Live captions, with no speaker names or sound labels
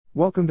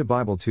Welcome to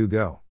Bible to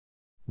Go.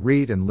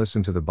 Read and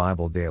listen to the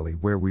Bible daily,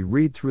 where we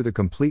read through the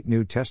complete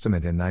New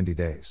Testament in 90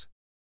 days.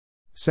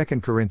 2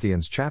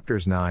 Corinthians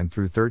chapters 9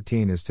 through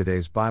 13 is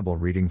today's Bible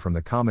reading from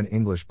the Common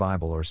English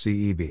Bible or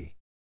CEB.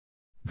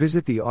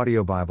 Visit the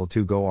Audio Bible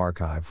to Go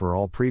archive for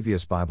all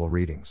previous Bible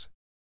readings.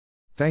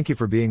 Thank you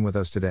for being with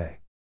us today.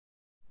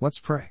 Let's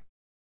pray.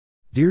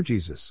 Dear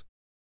Jesus,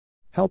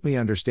 help me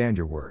understand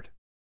your word.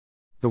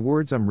 The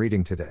words I'm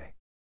reading today.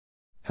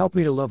 Help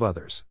me to love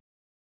others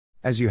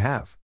as you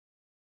have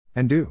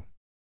and do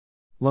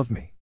love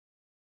me.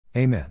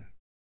 Amen.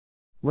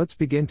 Let's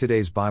begin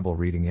today's Bible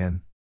reading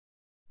in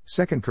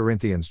 2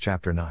 Corinthians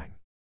chapter 9.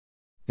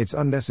 It's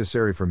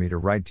unnecessary for me to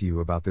write to you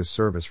about this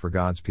service for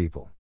God's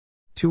people.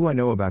 2. I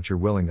know about your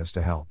willingness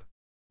to help.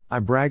 I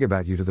brag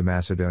about you to the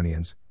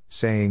Macedonians,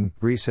 saying,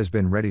 Greece has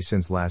been ready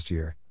since last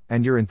year,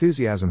 and your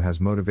enthusiasm has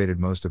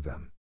motivated most of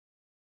them.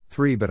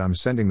 3. But I'm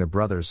sending the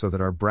brothers so that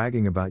our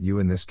bragging about you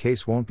in this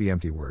case won't be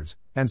empty words,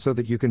 and so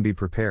that you can be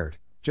prepared,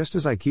 just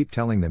as I keep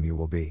telling them you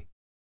will be.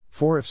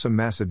 4. If some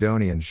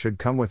Macedonians should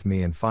come with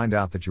me and find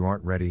out that you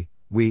aren't ready,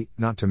 we,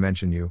 not to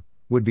mention you,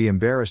 would be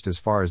embarrassed as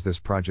far as this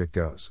project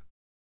goes.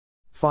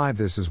 5.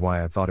 This is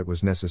why I thought it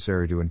was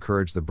necessary to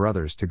encourage the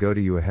brothers to go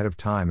to you ahead of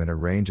time and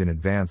arrange in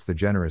advance the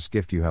generous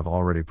gift you have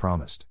already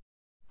promised.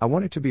 I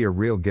want it to be a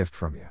real gift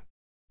from you.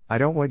 I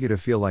don't want you to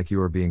feel like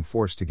you are being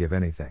forced to give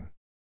anything.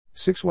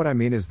 6. What I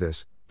mean is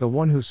this: the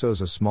one who sows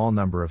a small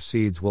number of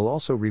seeds will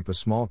also reap a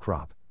small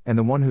crop, and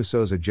the one who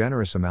sows a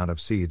generous amount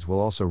of seeds will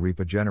also reap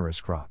a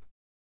generous crop.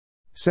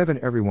 7.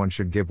 Everyone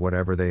should give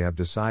whatever they have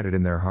decided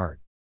in their heart.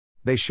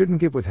 They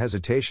shouldn't give with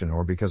hesitation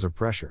or because of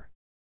pressure.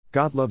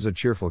 God loves a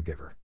cheerful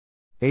giver.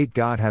 8.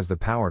 God has the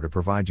power to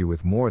provide you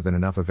with more than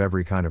enough of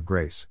every kind of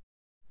grace.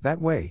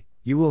 That way,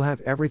 you will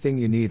have everything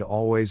you need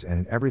always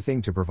and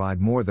everything to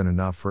provide more than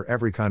enough for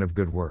every kind of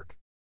good work.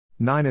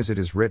 9. As it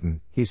is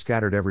written, He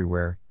scattered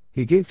everywhere,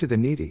 He gave to the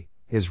needy,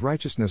 His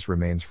righteousness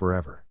remains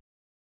forever.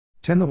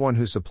 10. The one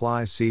who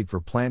supplies seed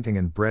for planting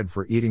and bread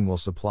for eating will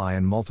supply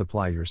and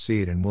multiply your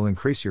seed and will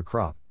increase your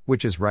crop,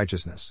 which is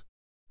righteousness.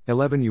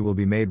 11. You will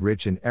be made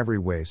rich in every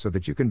way so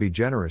that you can be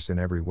generous in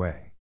every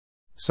way.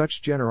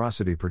 Such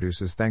generosity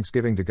produces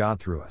thanksgiving to God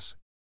through us.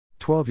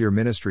 12. Your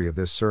ministry of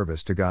this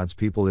service to God's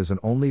people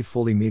isn't only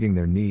fully meeting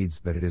their needs,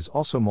 but it is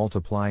also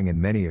multiplying in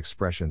many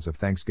expressions of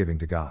thanksgiving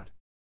to God.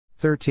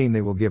 13.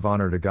 They will give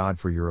honor to God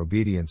for your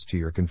obedience to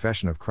your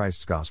confession of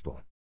Christ's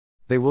gospel.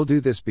 They will do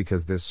this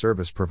because this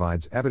service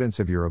provides evidence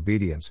of your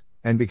obedience,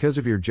 and because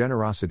of your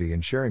generosity in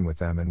sharing with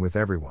them and with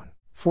everyone.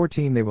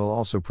 14. They will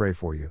also pray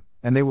for you,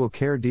 and they will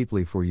care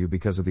deeply for you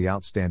because of the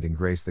outstanding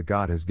grace that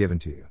God has given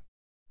to you.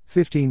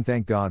 15.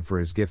 Thank God for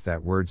His gift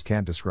that words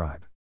can't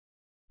describe.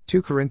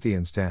 2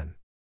 Corinthians 10.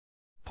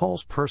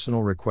 Paul's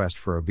personal request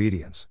for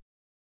obedience.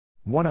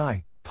 1.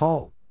 I,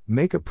 Paul,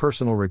 make a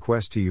personal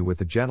request to you with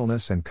the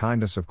gentleness and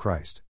kindness of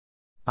Christ.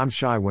 I'm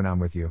shy when I'm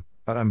with you,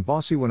 but I'm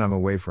bossy when I'm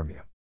away from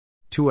you.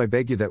 2. I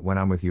beg you that when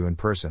I'm with you in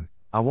person,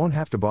 I won't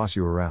have to boss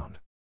you around.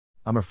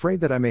 I'm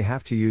afraid that I may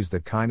have to use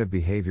that kind of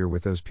behavior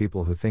with those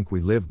people who think we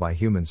live by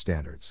human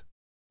standards.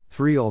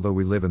 3. Although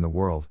we live in the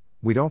world,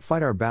 we don't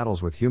fight our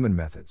battles with human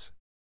methods.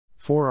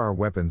 4. Our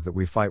weapons that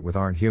we fight with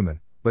aren't human,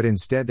 but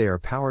instead they are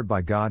powered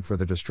by God for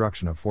the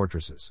destruction of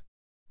fortresses.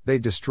 They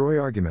destroy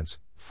arguments.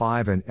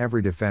 5. And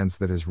every defense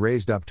that is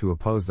raised up to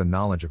oppose the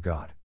knowledge of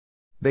God.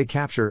 They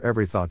capture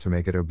every thought to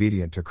make it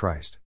obedient to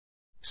Christ.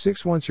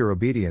 6. Once your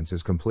obedience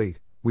is complete,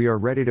 we are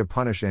ready to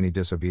punish any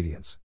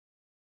disobedience.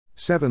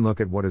 7. Look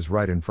at what is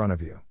right in front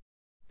of you.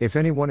 If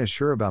anyone is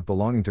sure about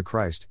belonging to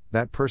Christ,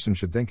 that person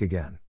should think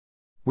again.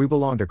 We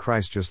belong to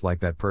Christ just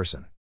like that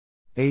person.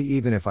 8.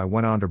 Even if I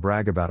went on to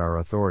brag about our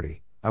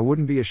authority, I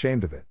wouldn't be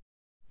ashamed of it.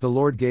 The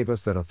Lord gave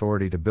us that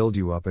authority to build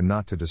you up and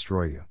not to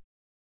destroy you.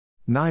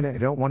 9. I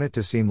don't want it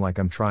to seem like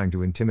I'm trying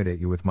to intimidate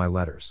you with my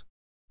letters.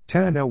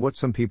 10. I know what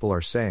some people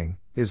are saying: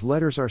 his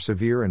letters are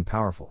severe and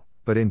powerful,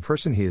 but in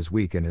person he is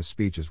weak and his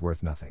speech is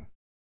worth nothing.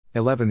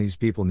 11. These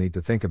people need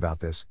to think about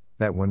this,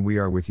 that when we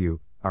are with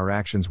you, our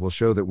actions will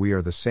show that we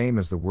are the same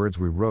as the words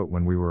we wrote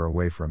when we were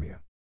away from you.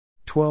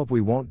 12. We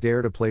won't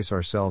dare to place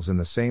ourselves in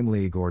the same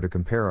league or to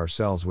compare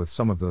ourselves with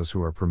some of those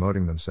who are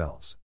promoting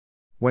themselves.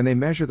 When they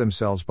measure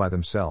themselves by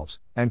themselves,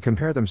 and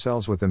compare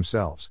themselves with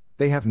themselves,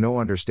 they have no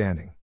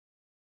understanding.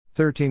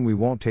 13. We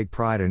won't take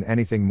pride in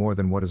anything more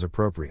than what is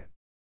appropriate.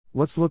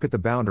 Let's look at the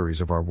boundaries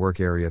of our work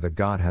area that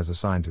God has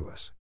assigned to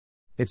us.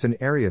 It's an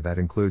area that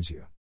includes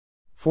you.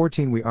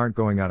 14. We aren't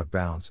going out of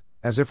bounds,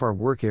 as if our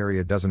work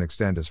area doesn't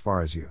extend as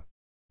far as you.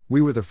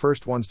 We were the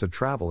first ones to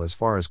travel as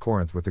far as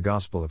Corinth with the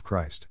gospel of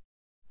Christ.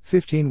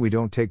 15. We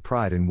don't take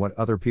pride in what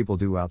other people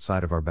do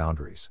outside of our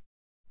boundaries.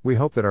 We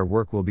hope that our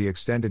work will be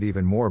extended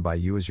even more by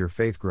you as your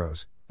faith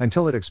grows,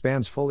 until it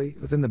expands fully,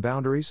 within the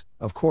boundaries,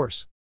 of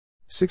course.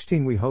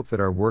 16. We hope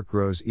that our work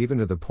grows even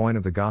to the point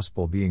of the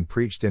gospel being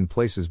preached in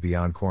places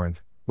beyond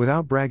Corinth,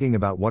 without bragging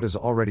about what has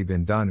already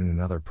been done in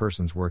another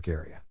person's work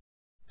area.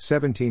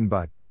 17.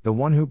 But the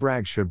one who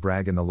brags should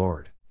brag in the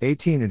Lord.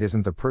 18. It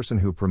isn't the person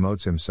who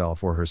promotes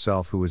himself or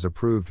herself who is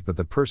approved, but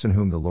the person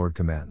whom the Lord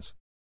commends.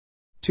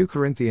 2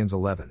 Corinthians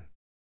 11.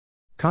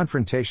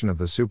 Confrontation of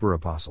the super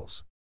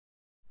apostles.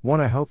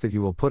 1. I hope that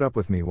you will put up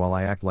with me while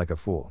I act like a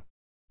fool.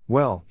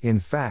 Well,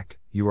 in fact,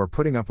 you are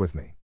putting up with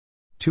me.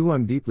 2.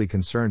 I'm deeply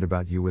concerned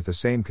about you with the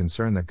same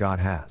concern that God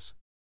has.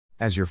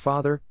 As your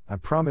father, I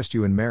promised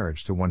you in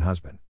marriage to one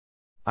husband.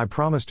 I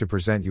promised to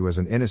present you as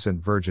an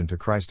innocent virgin to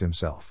Christ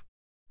Himself.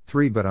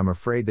 3. But I'm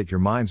afraid that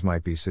your minds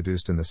might be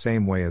seduced in the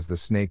same way as the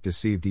snake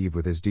deceived Eve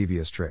with his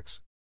devious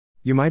tricks.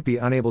 You might be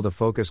unable to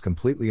focus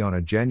completely on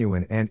a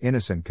genuine and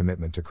innocent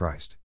commitment to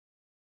Christ.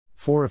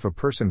 4. If a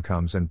person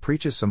comes and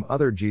preaches some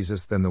other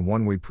Jesus than the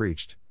one we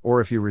preached,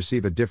 or if you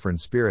receive a different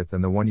spirit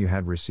than the one you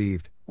had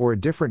received, or a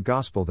different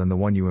gospel than the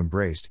one you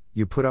embraced,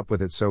 you put up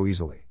with it so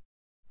easily.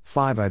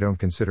 5. I don't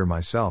consider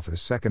myself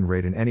as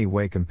second-rate in any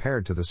way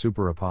compared to the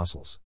super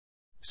apostles.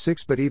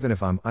 6. But even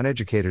if I'm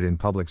uneducated in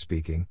public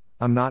speaking,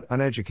 I'm not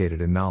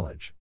uneducated in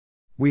knowledge.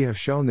 We have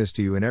shown this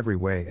to you in every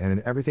way and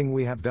in everything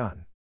we have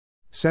done.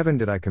 7.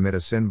 Did I commit a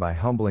sin by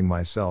humbling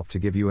myself to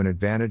give you an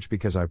advantage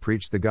because I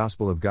preached the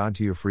gospel of God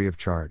to you free of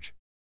charge?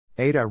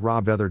 8. I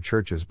robbed other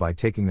churches by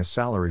taking a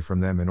salary from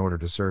them in order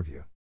to serve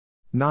you.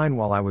 9.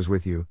 While I was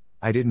with you,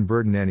 I didn't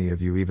burden any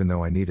of you even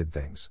though I needed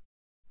things.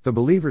 The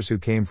believers who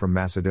came from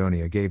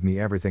Macedonia gave me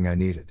everything I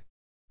needed.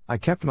 I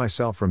kept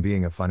myself from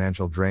being a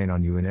financial drain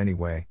on you in any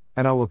way,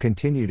 and I will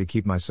continue to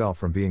keep myself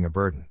from being a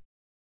burden.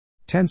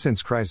 10.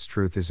 Since Christ's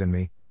truth is in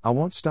me, I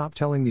won't stop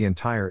telling the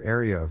entire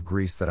area of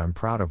Greece that I'm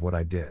proud of what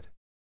I did.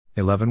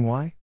 11.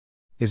 Why?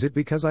 Is it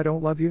because I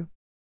don't love you?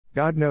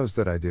 God knows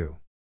that I do.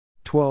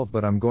 12.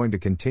 But I'm going to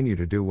continue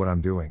to do what I'm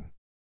doing.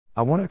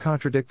 I want to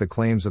contradict the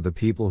claims of the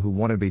people who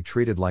want to be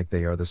treated like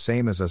they are the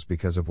same as us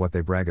because of what they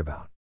brag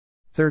about.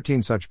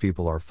 13. Such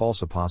people are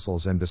false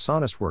apostles and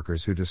dishonest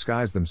workers who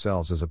disguise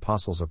themselves as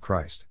apostles of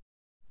Christ.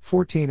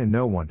 14. And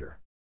no wonder.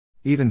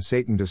 Even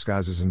Satan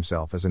disguises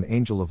himself as an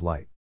angel of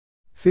light.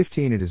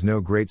 15. It is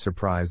no great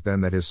surprise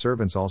then that his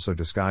servants also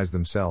disguise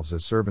themselves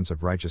as servants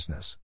of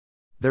righteousness.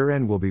 Their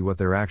end will be what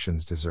their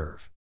actions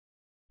deserve.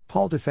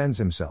 Paul defends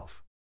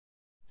himself.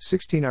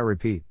 16. I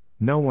repeat,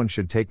 no one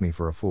should take me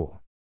for a fool.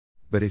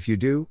 But if you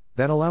do,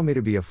 then allow me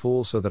to be a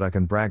fool so that I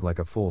can brag like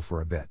a fool for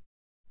a bit.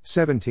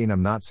 17.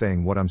 I'm not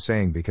saying what I'm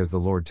saying because the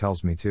Lord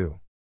tells me to.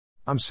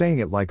 I'm saying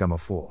it like I'm a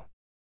fool.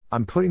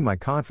 I'm putting my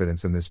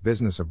confidence in this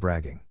business of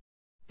bragging.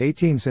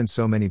 18. Since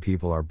so many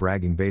people are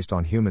bragging based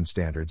on human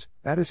standards,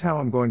 that is how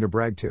I'm going to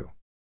brag too.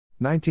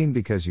 19.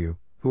 Because you,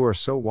 who are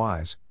so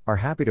wise, are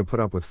happy to put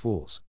up with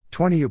fools.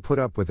 20. You put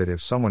up with it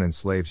if someone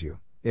enslaves you,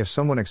 if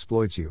someone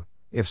exploits you,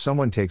 if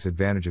someone takes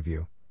advantage of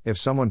you, if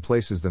someone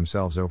places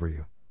themselves over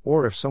you,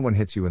 or if someone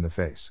hits you in the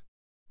face.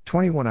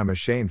 21. I'm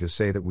ashamed to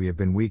say that we have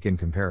been weak in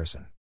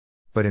comparison.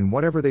 But in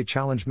whatever they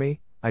challenge me,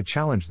 I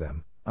challenge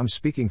them, I'm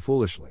speaking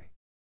foolishly.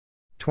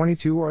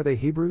 22. Are they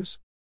Hebrews?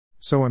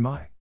 So am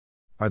I.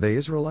 Are they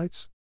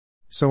Israelites?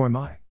 So am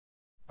I.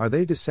 Are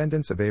they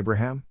descendants of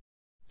Abraham?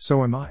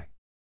 So am I.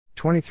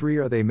 23.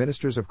 Are they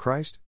ministers of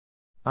Christ?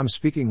 I'm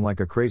speaking like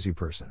a crazy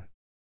person.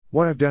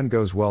 What I've done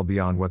goes well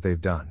beyond what they've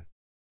done.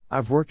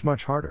 I've worked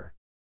much harder.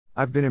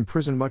 I've been in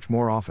prison much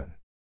more often.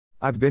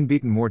 I've been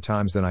beaten more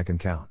times than I can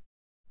count.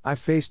 I've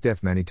faced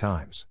death many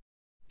times.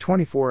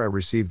 24. I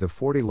received the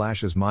 40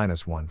 lashes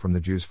minus 1 from the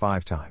Jews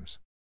 5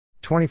 times.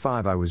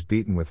 25. I was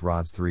beaten with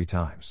rods 3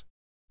 times.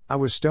 I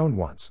was stoned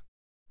once.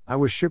 I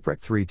was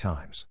shipwrecked 3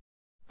 times.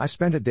 I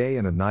spent a day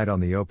and a night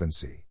on the open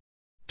sea.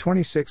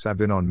 26. I've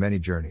been on many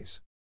journeys.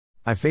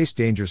 I faced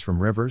dangers from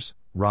rivers,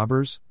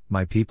 robbers,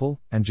 my people,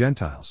 and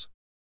Gentiles.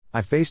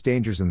 I faced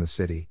dangers in the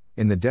city,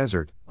 in the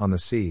desert, on the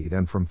sea,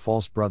 and from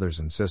false brothers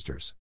and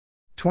sisters.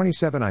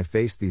 27. I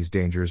faced these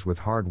dangers with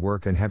hard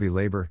work and heavy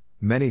labor,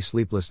 many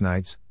sleepless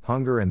nights,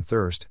 hunger and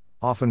thirst,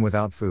 often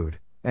without food,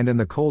 and in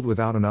the cold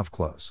without enough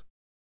clothes.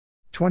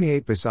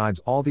 28. Besides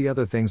all the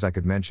other things I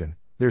could mention,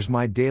 there's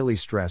my daily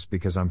stress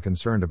because I'm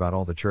concerned about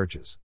all the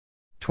churches.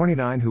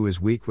 29. Who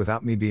is weak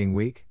without me being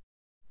weak?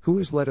 Who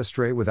is led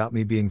astray without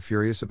me being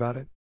furious about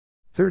it?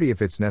 30.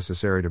 If it's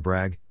necessary to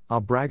brag,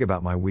 I'll brag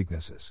about my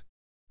weaknesses.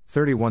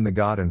 31. The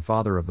God and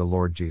Father of the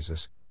Lord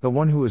Jesus, the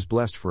one who is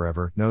blessed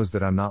forever, knows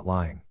that I'm not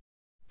lying.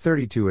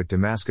 32. At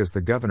Damascus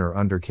the governor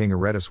under King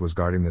Aretas was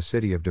guarding the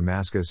city of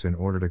Damascus in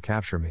order to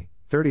capture me.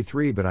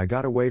 33. But I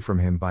got away from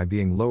him by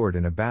being lowered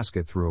in a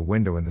basket through a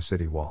window in the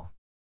city wall.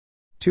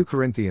 2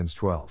 Corinthians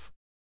 12.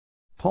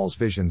 Paul's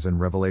visions and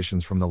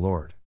revelations from the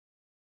Lord.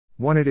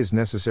 1. It is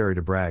necessary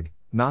to brag,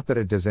 not that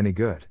it does any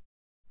good.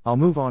 I'll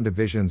move on to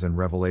visions and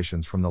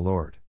revelations from the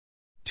Lord.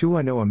 2.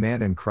 I know a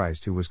man in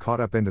Christ who was caught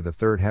up into the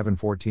third heaven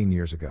 14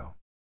 years ago.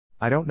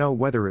 I don't know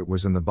whether it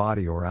was in the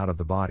body or out of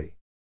the body.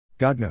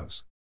 God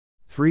knows.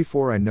 3.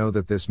 4. I know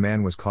that this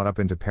man was caught up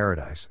into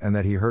paradise and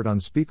that he heard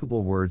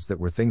unspeakable words that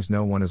were things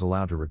no one is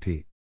allowed to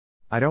repeat.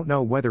 I don't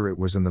know whether it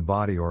was in the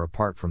body or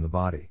apart from the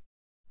body.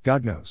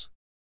 God knows.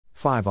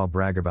 5. I'll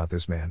brag about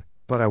this man,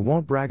 but I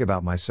won't brag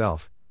about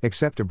myself,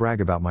 except to brag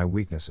about my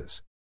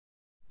weaknesses.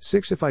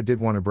 6. If I did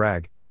want to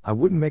brag, I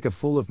wouldn't make a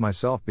fool of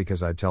myself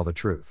because I'd tell the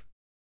truth.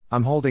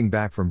 I'm holding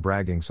back from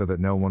bragging so that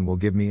no one will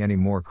give me any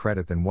more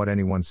credit than what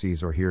anyone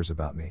sees or hears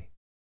about me.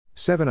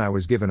 7 I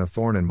was given a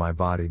thorn in my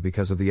body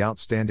because of the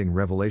outstanding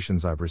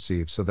revelations I've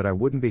received so that I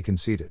wouldn't be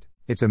conceited.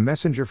 It's a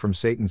messenger from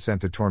Satan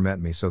sent to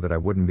torment me so that I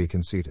wouldn't be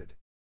conceited.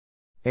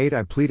 8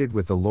 I pleaded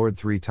with the Lord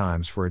 3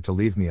 times for it to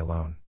leave me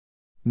alone.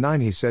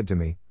 9 He said to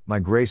me, my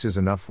grace is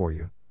enough for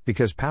you,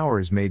 because power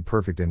is made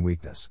perfect in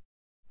weakness.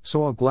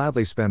 So I'll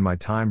gladly spend my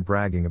time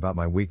bragging about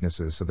my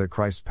weaknesses so that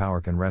Christ's power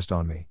can rest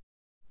on me.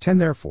 10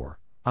 Therefore,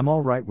 I'm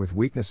all right with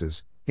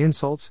weaknesses,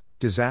 insults,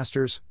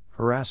 disasters,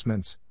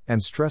 harassments,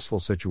 and stressful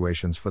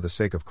situations for the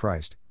sake of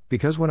Christ,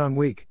 because when I'm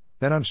weak,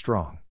 then I'm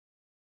strong.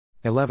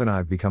 11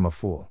 I've become a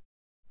fool.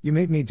 You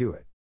made me do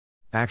it.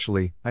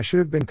 Actually, I should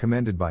have been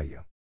commended by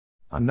you.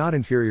 I'm not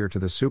inferior to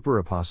the super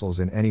apostles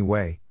in any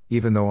way,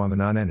 even though I'm a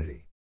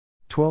nonentity.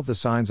 12 The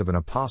signs of an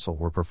apostle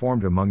were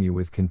performed among you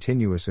with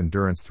continuous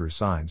endurance through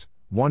signs,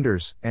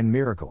 wonders, and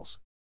miracles.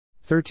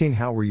 13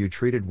 How were you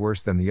treated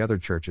worse than the other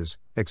churches,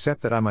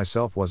 except that I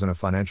myself wasn't a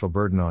financial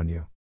burden on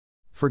you?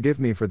 Forgive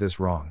me for this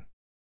wrong.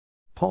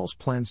 Paul's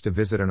plans to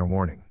visit and a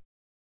warning.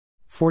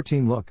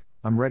 14 Look,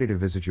 I'm ready to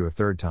visit you a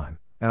third time,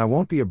 and I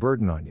won't be a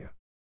burden on you.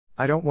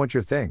 I don't want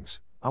your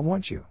things, I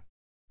want you.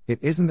 It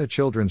isn't the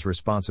children's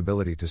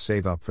responsibility to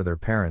save up for their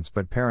parents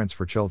but parents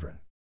for children.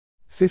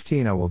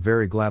 15 I will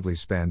very gladly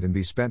spend and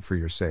be spent for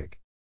your sake.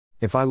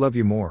 If I love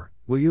you more,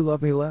 will you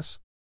love me less?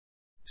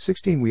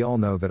 16 We all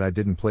know that I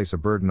didn't place a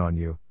burden on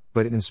you,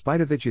 but in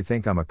spite of that you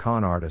think I'm a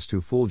con artist who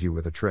fooled you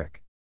with a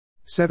trick.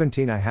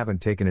 17 I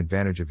haven't taken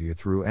advantage of you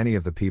through any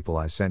of the people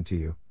I sent to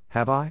you,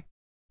 have I?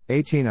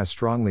 18 I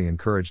strongly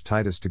encouraged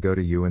Titus to go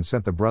to you and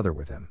sent the brother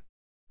with him.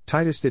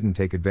 Titus didn't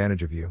take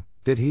advantage of you,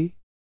 did he?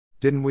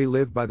 Didn't we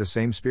live by the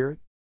same Spirit?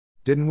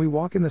 Didn't we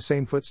walk in the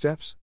same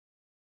footsteps?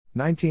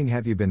 19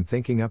 Have you been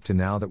thinking up to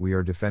now that we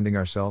are defending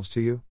ourselves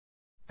to you?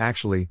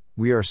 Actually,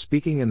 we are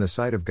speaking in the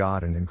sight of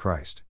God and in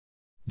Christ.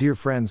 Dear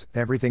friends,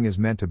 everything is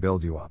meant to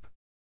build you up.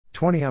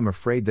 20 I'm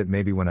afraid that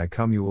maybe when I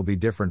come you will be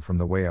different from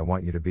the way I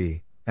want you to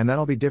be, and that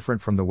I'll be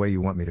different from the way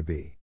you want me to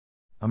be.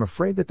 I'm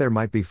afraid that there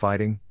might be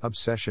fighting,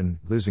 obsession,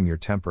 losing your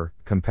temper,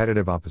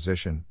 competitive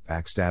opposition,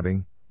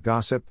 backstabbing,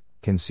 gossip,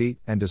 conceit,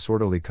 and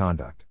disorderly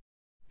conduct.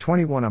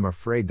 21 I'm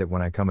afraid that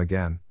when I come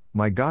again,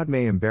 my God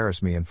may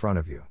embarrass me in front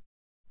of you.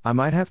 I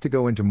might have to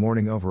go into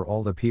mourning over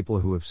all the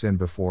people who have sinned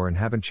before and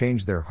haven't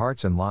changed their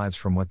hearts and lives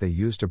from what they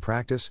used to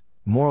practice,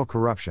 moral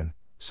corruption,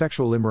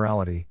 sexual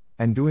immorality,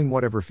 and doing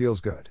whatever feels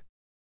good.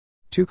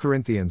 2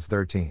 Corinthians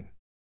 13.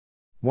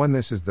 1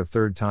 This is the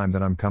third time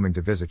that I'm coming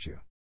to visit you.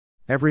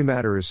 Every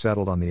matter is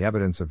settled on the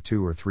evidence of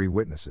 2 or 3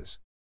 witnesses.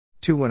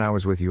 2 When I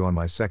was with you on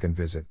my second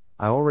visit,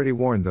 I already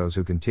warned those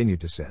who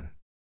continued to sin.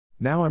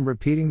 Now I'm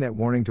repeating that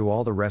warning to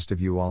all the rest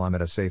of you while I'm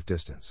at a safe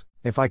distance.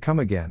 If I come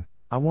again,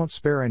 I won't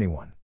spare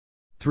anyone.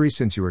 3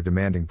 Since you are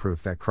demanding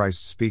proof that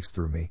Christ speaks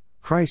through me,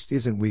 Christ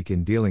isn't weak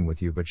in dealing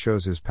with you but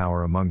shows his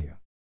power among you.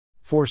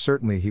 4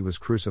 Certainly he was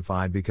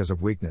crucified because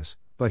of weakness,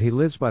 but he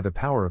lives by the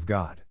power of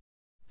God.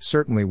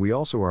 Certainly we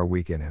also are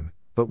weak in him,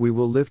 but we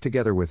will live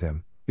together with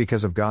him,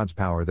 because of God's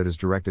power that is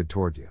directed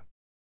toward you.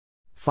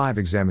 5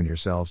 Examine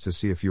yourselves to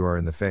see if you are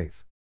in the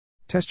faith.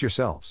 Test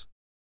yourselves.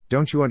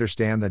 Don't you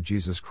understand that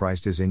Jesus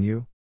Christ is in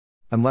you?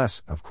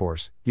 Unless, of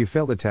course, you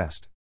fail the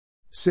test.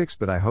 6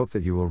 But I hope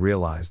that you will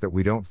realize that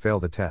we don't fail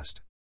the test.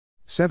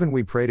 7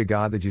 We pray to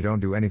God that you don't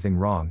do anything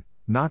wrong,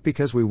 not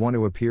because we want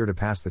to appear to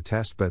pass the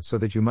test but so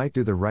that you might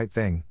do the right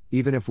thing,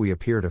 even if we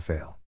appear to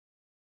fail.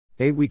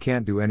 8 We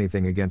can't do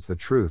anything against the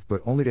truth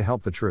but only to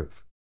help the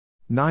truth.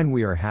 9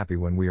 We are happy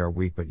when we are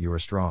weak but you are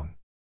strong.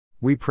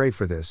 We pray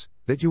for this,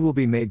 that you will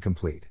be made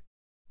complete.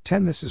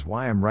 10 This is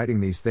why I'm writing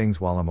these things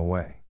while I'm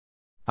away.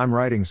 I'm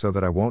writing so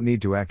that I won't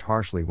need to act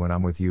harshly when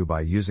I'm with you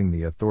by using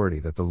the authority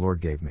that the Lord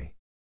gave me.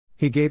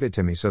 He gave it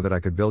to me so that I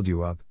could build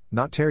you up,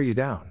 not tear you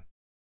down.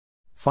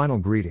 Final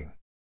greeting.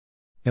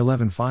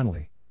 11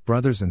 Finally,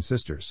 brothers and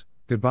sisters,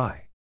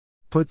 goodbye.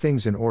 Put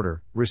things in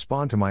order,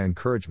 respond to my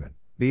encouragement,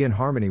 be in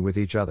harmony with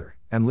each other,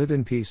 and live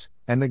in peace,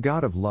 and the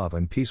God of love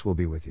and peace will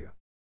be with you.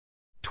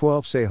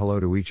 12 Say hello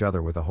to each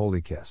other with a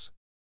holy kiss.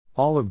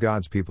 All of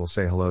God's people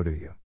say hello to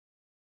you.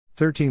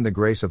 13 The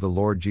grace of the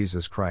Lord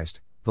Jesus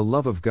Christ, the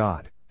love of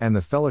God, and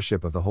the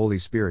fellowship of the Holy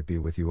Spirit be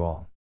with you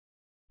all.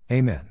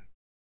 Amen.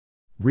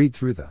 Read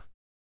through the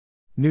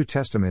New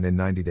Testament in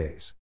 90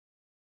 days.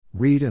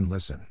 Read and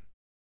listen.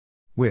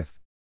 With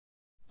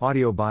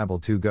Audio Bible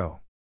 2 Go.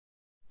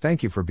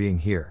 Thank you for being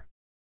here.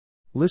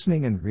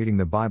 Listening and reading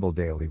the Bible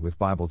daily with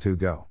Bible 2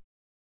 Go.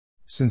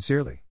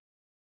 Sincerely,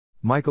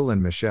 Michael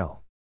and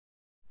Michelle.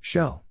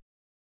 Shell.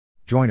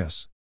 Join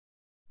us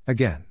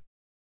again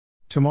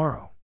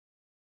tomorrow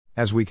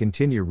as we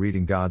continue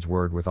reading God's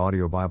Word with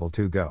Audio Bible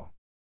 2 Go.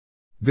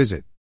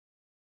 Visit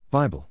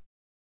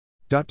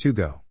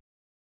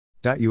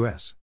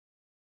Bible.2go.us.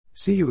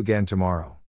 See you again tomorrow.